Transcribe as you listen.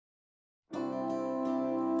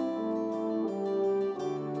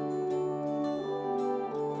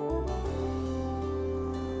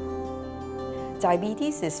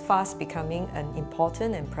Diabetes is fast becoming an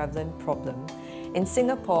important and prevalent problem. In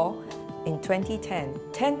Singapore, in 2010,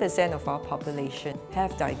 10% of our population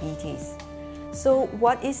have diabetes. So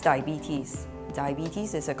what is diabetes?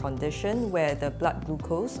 Diabetes is a condition where the blood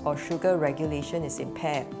glucose or sugar regulation is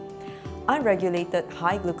impaired. Unregulated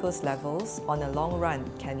high glucose levels on a long run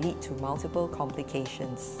can lead to multiple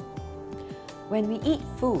complications. When we eat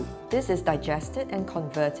food, this is digested and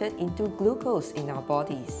converted into glucose in our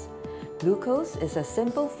bodies. Glucose is a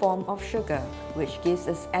simple form of sugar which gives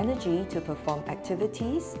us energy to perform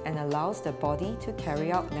activities and allows the body to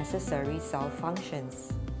carry out necessary cell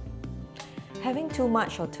functions. Having too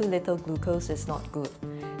much or too little glucose is not good.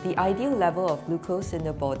 The ideal level of glucose in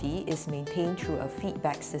the body is maintained through a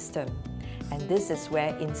feedback system, and this is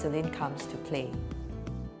where insulin comes to play.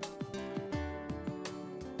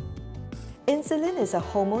 Insulin is a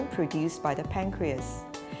hormone produced by the pancreas.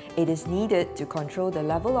 It is needed to control the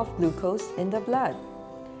level of glucose in the blood.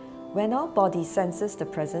 When our body senses the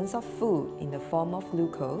presence of food in the form of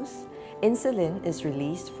glucose, insulin is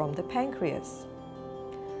released from the pancreas.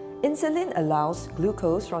 Insulin allows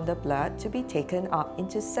glucose from the blood to be taken up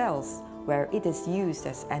into cells, where it is used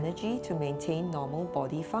as energy to maintain normal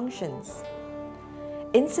body functions.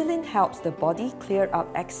 Insulin helps the body clear up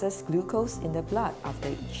excess glucose in the blood after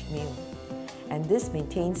each meal, and this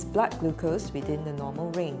maintains blood glucose within the normal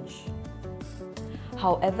range.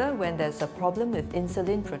 However, when there's a problem with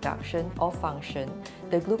insulin production or function,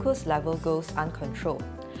 the glucose level goes uncontrolled,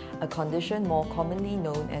 a condition more commonly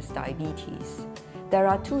known as diabetes. There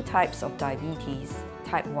are two types of diabetes,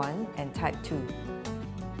 type 1 and type 2.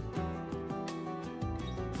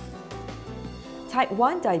 Type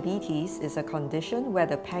 1 diabetes is a condition where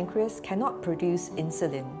the pancreas cannot produce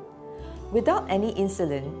insulin. Without any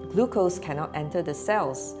insulin, glucose cannot enter the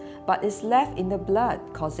cells, but is left in the blood,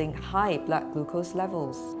 causing high blood glucose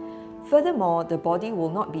levels. Furthermore, the body will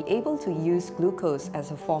not be able to use glucose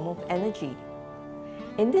as a form of energy.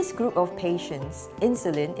 In this group of patients,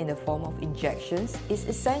 insulin in the form of injections is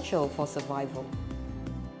essential for survival.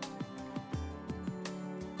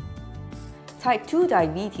 Type 2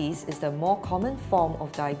 diabetes is the more common form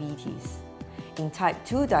of diabetes. In type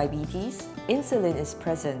 2 diabetes, insulin is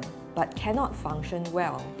present but cannot function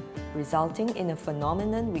well, resulting in a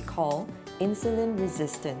phenomenon we call insulin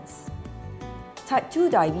resistance. Type 2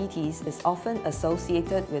 diabetes is often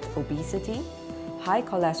associated with obesity, high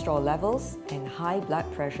cholesterol levels, and high blood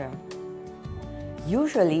pressure.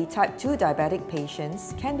 Usually, type 2 diabetic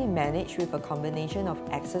patients can be managed with a combination of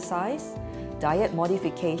exercise, diet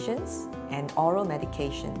modifications, and oral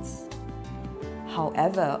medications.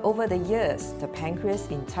 However, over the years, the pancreas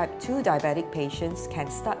in type 2 diabetic patients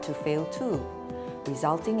can start to fail too,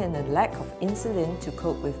 resulting in a lack of insulin to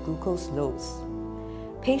cope with glucose loads.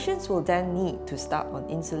 Patients will then need to start on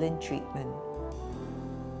insulin treatment.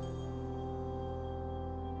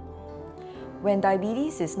 When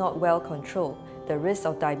diabetes is not well controlled, the risk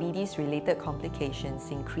of diabetes-related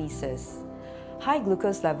complications increases. High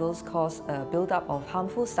glucose levels cause a buildup of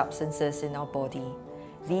harmful substances in our body.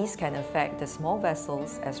 These can affect the small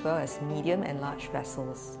vessels as well as medium and large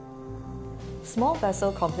vessels. Small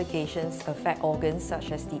vessel complications affect organs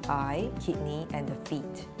such as the eye, kidney, and the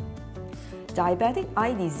feet. Diabetic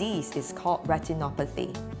eye disease is called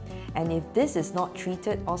retinopathy, and if this is not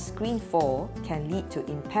treated or screened for, can lead to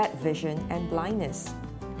impaired vision and blindness.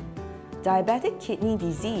 Diabetic kidney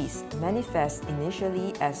disease manifests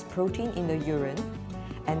initially as protein in the urine,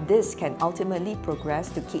 and this can ultimately progress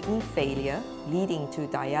to kidney failure, leading to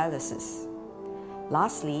dialysis.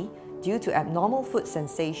 Lastly, due to abnormal food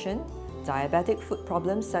sensation, diabetic foot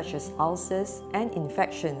problems such as ulcers and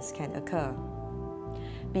infections can occur.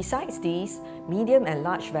 Besides these, medium and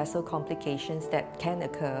large vessel complications that can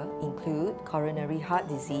occur include coronary heart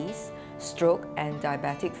disease, stroke, and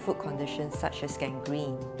diabetic foot conditions such as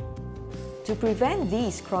gangrene. To prevent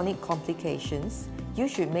these chronic complications, you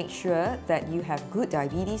should make sure that you have good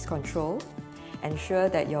diabetes control, ensure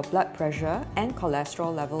that your blood pressure and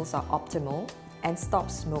cholesterol levels are optimal, and stop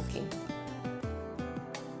smoking.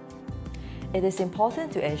 It is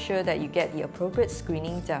important to ensure that you get the appropriate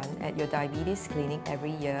screening done at your diabetes clinic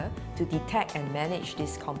every year to detect and manage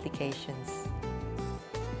these complications.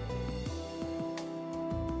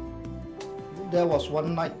 There was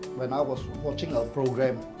one night when I was watching a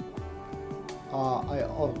program.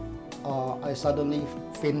 I suddenly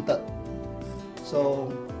fainted.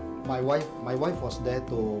 So my wife was there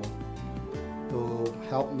to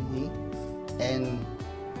help me, and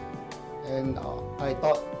I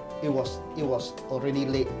thought it was already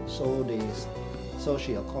late. So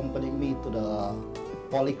she accompanied me to the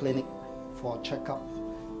polyclinic for a checkup.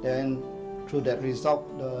 Then through that result,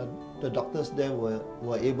 the doctors there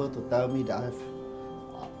were able to tell me that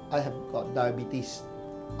I have got diabetes.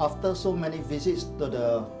 After so many visits to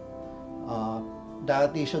the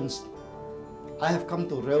dietitians, I have come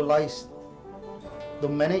to realize to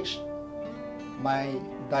manage my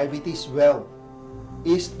diabetes well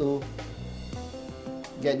is to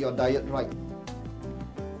get your diet right.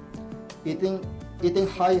 Eating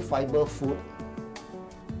high fiber food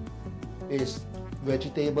is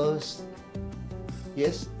vegetables,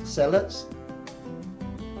 yes, salads,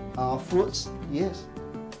 fruits, yes,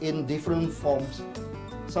 in different forms.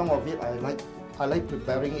 Some of it I like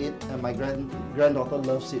preparing it, and my granddaughter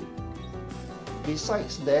loves it.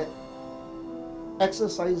 Besides that,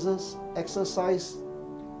 exercise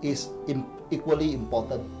is equally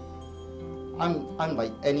important. I'm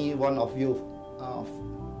like any one of you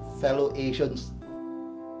fellow Asians,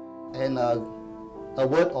 and a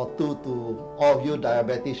word or two to all of you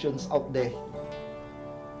diabeticians out there.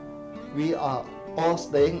 We are all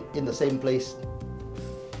staying in the same place.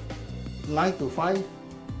 9 to 5,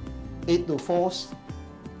 8 to 4s,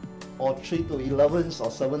 or 3 to 11s,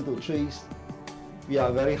 or 7 to 3s. We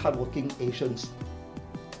are very hardworking Asians.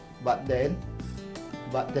 But then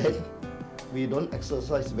we don't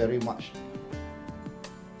exercise very much.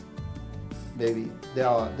 Baby, there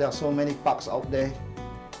are so many parks out there.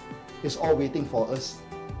 It's all waiting for us.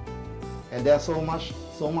 And there's so much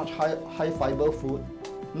high fiber food,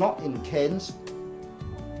 not in cans,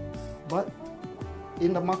 but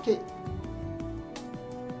in the market.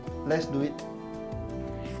 Let's do it.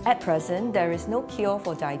 At present, there is no cure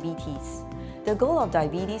for diabetes. The goal of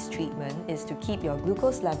diabetes treatment is to keep your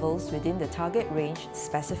glucose levels within the target range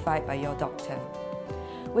specified by your doctor.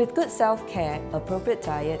 With good self-care, appropriate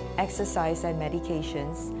diet, exercise and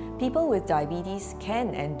medications, people with diabetes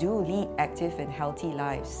can and do lead active and healthy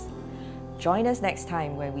lives. Join us next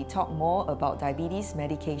time when we talk more about diabetes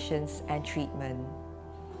medications and treatment.